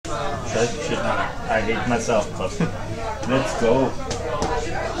Shit, I hate myself, but let's go.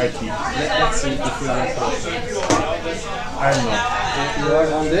 Let's see if we are close. I don't know. You are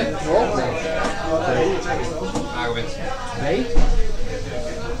on the roll play. Play?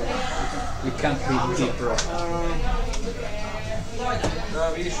 We can't be deeper off.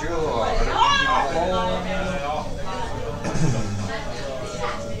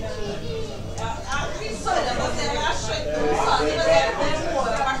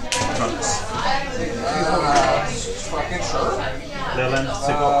 Fucking sure. Leland,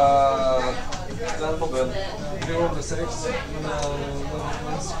 sick up. Den på bunn. Du holder 6,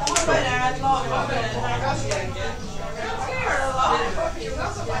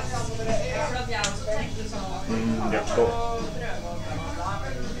 Ja, gå.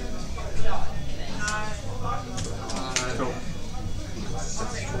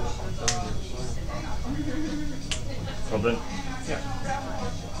 Goblin. Yeah.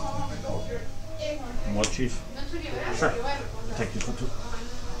 More chief. Sure. Take you for 2.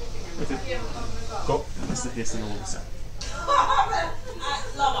 Okay. Go. That's the case in all the set.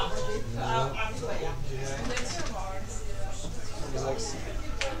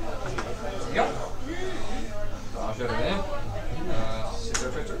 Ja. Da kjører vi.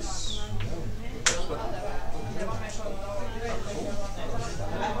 Super Fitters.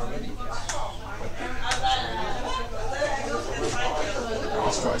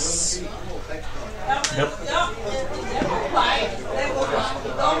 Stress. Yep.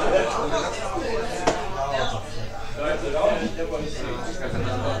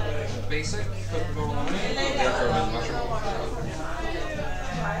 Basic.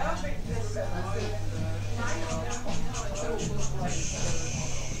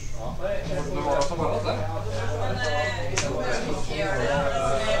 Det var som var det.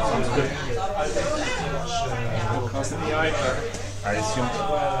 Sounds good. I assume.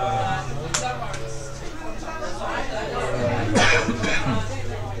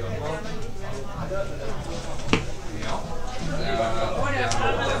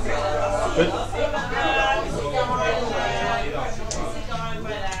 Good.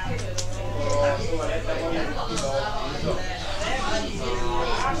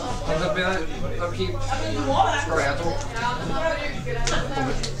 They'll keep Scrato.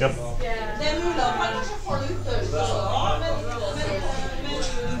 Yep.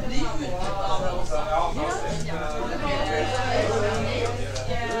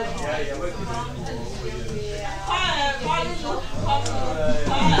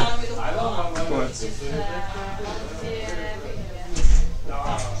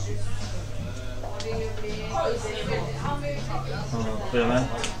 Play land.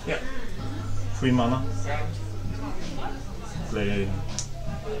 Yeah. 3 mana. Play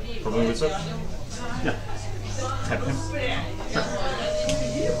Kulturhuset. Yeah. Tap him. Sure.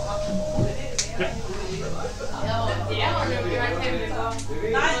 Yeah.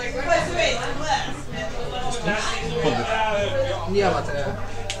 Yeah, but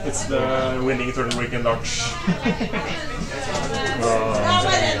It's the winning turn weekend arch.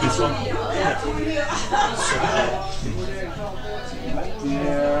 This one. Yeah.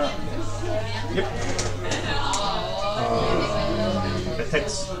 Yep.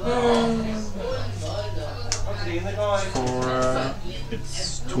 Attacks. For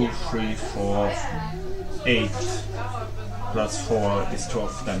it's 2, 3, 4, 8 plus 4 is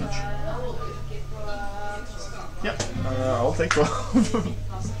 12 damage. Yeah, I'll take 12.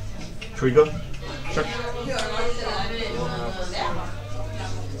 Trigger. Sure.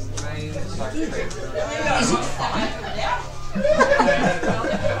 is it fun?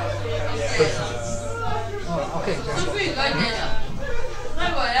 Oh, okay.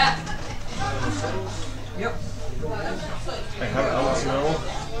 Yep. I have Alex now.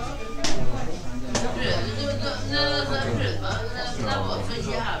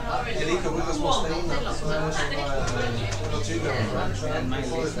 Jeg liker å bruke små steiner.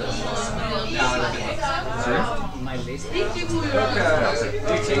 My list. Okay. 18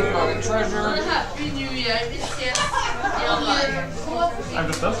 Dragon Treasure. I'm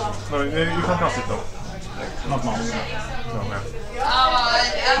just dead. No, you can cast it though. Not now. No, man.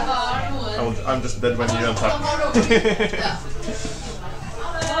 I'm just dead when you untap.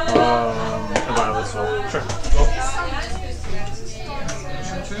 A violet soul. Sure. Go.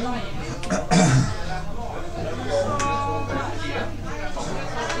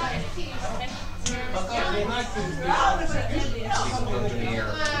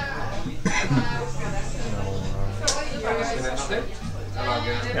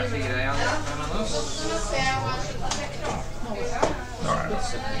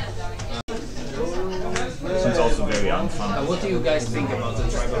 This is also very unfun. What do you guys think about the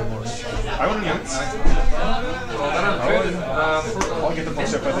tribal wars? I will do it. I'll get the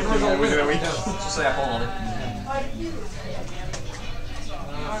box up, I think, within a week. Så ser jeg på hånda di.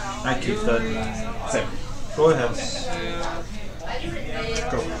 I keep that. Same. Go ahead.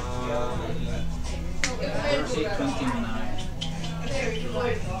 Go. 30-29.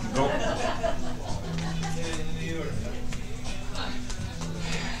 Go.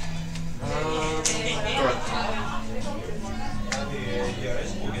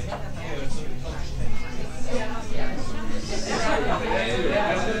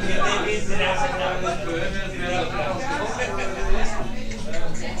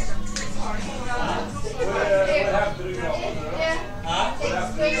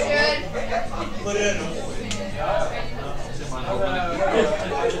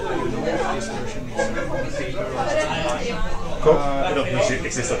 Cool. I don't think it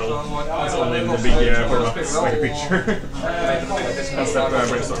exists at all. It's only in the big formats, like a picture. That's that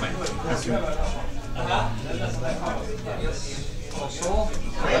brainstorming.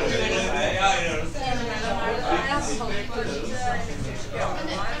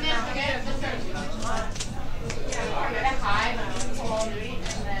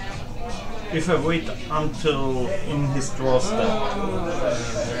 If I wait until in his draw step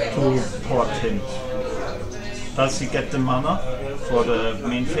to port him, does he get the mana for the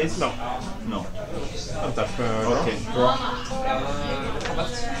main phase? No. No. Not that okay. Draw.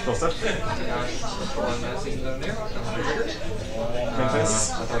 Draw step.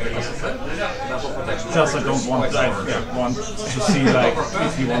 Just I don't want want to see like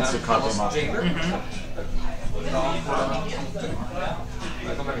if he wants to cut or not.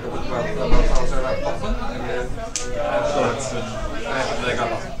 Jeg kan velge å bruke toppen, eller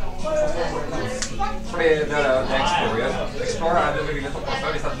fordi det er det Explorer. Explorer er det bevilget toppkassa.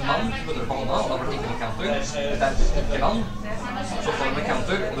 Hvis det er et land, så putter du på hånda, og da får du ikke en counter. Hvis det er et ikke-land, så får du en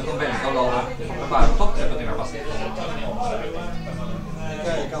counter, og du kan velge å la det være på topp, eller på timmerplassen.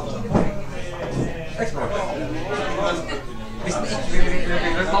 Explorer. Hvis den ikke vil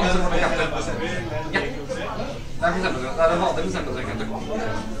et land, så får du en counter. Ja. Det er en vanlig bestemmelse.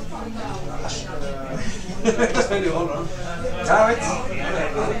 Hva spiller du holder da? Ja, jeg vet.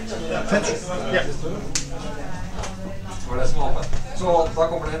 Fett. Ja. Det var det som var åpent. Så da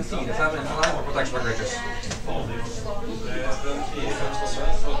kommer det en 4-5 inn fra deg og Protection by Creatures.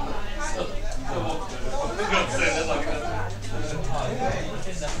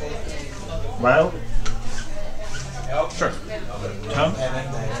 Well. Sure. Turn.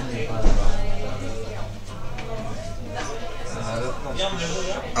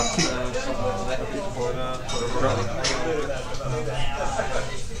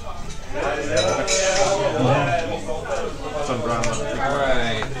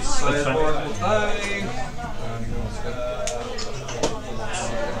 Alright, sideboard mot deg.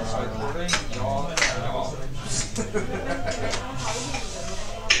 Sideboarding, ja.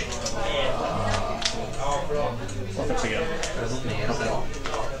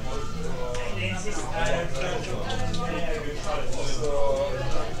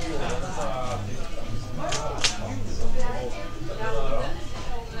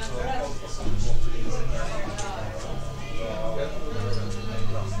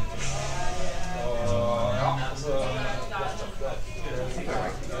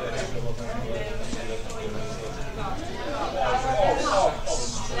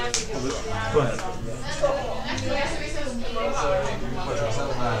 Go ahead.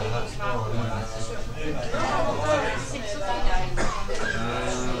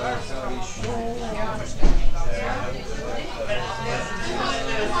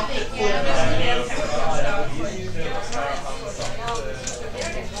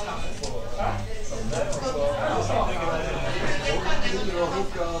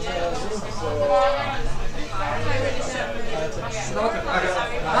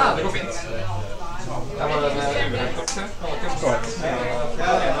 Det går fint. Det var en urett også.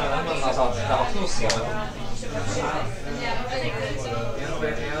 Men altså, det var ikke noe å si om det.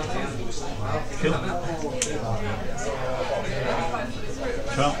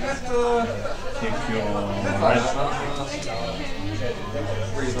 Sure. Take your right.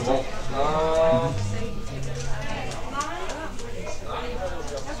 Reasonable.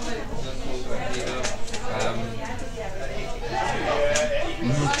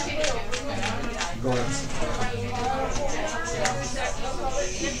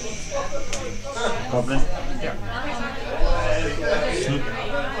 Goblin? Yeah.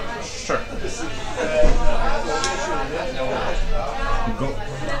 Sure. Go.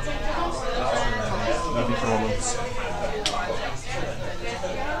 Maybe for once.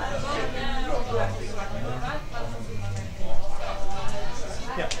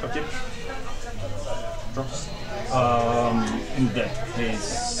 Yeah. Upkeep. Drops. In that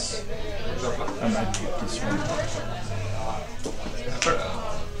case, I might keep this one.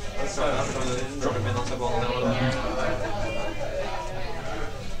 Drop him in on the ball now.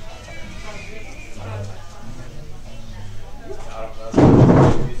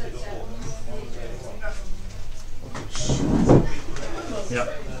 Yeah.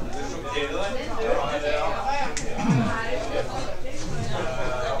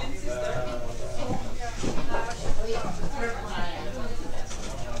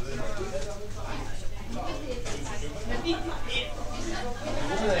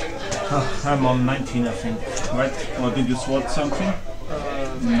 I'm on 19, I think. Right? Or did you swat something?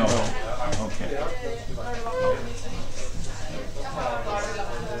 No. Okay. Okay.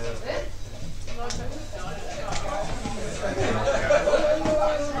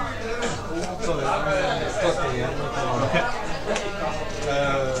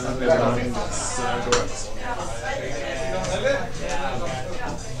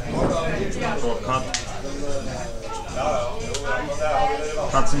 Draw a card.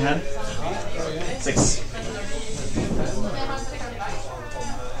 Cards in hand. 6.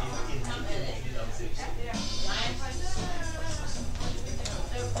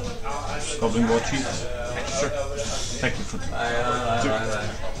 Goblin war cheap. Sure. Take your foot. Nei.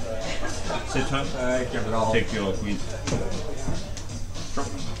 Sit her. Ikke bra. Take your greed. Drop.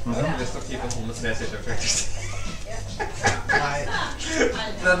 Hvis dere keeper hånden med 3 sitter faktisk. Nei.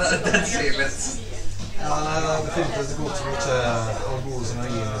 Den sier litt. Ja, nei, definitivt kort mot Alboros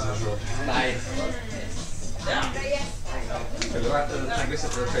energi med seg selv. Nei. Det skulle vært tenk hvis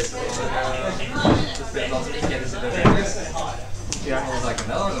jeg prøver å trace det spiller som ikke er det sitter faktisk. Ja, og så kan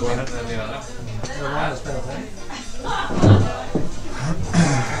det da, det går helt mye bedre. Det var vanlig å spille til.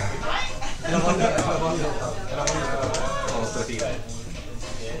 Og spiller 4.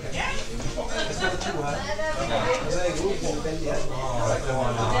 Jeg spiller 2 her. Altså, jeg går på veldig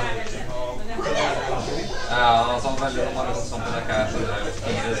Ja, sånn veldig når man er sånn på det her, så det er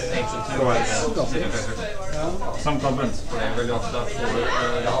egentlig Some goblins. for det er veldig ofte at får du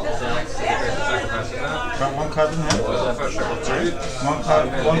Got one card in hand. det første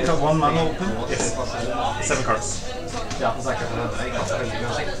går One mana open. Yes. 7 cards. Ja, på sikkert for det er ikke så veldig mye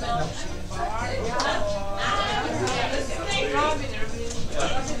å si.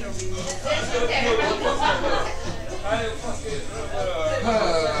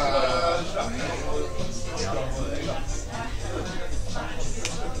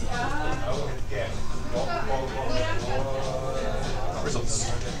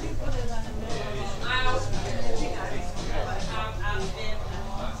 Results.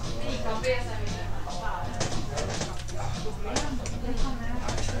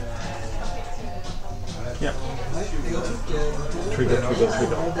 Yeah. Nei, jeg har trykket Trigger. Det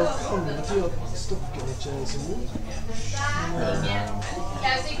kan bety at stokken ikke er så god.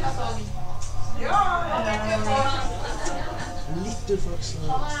 Litt uflaks.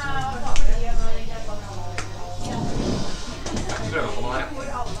 Prøver på noe her.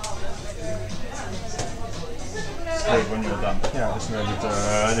 Save when you're done. Yeah, just a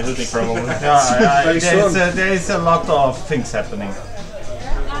little thing for a moment. There is a lot of things happening.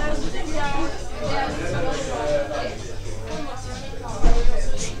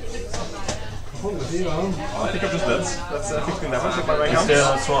 Holder 4 han. I think I'm just dead. That's 15 damage if my rank Is counts. there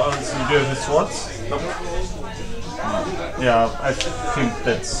do you have swords? Nope. Yeah, I think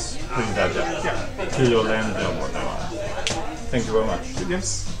that's pretty dead. Yeah. Kill your land or whatever. Thank you very much. Good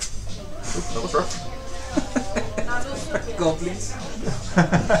games. Ooh, that was rough. Goblins.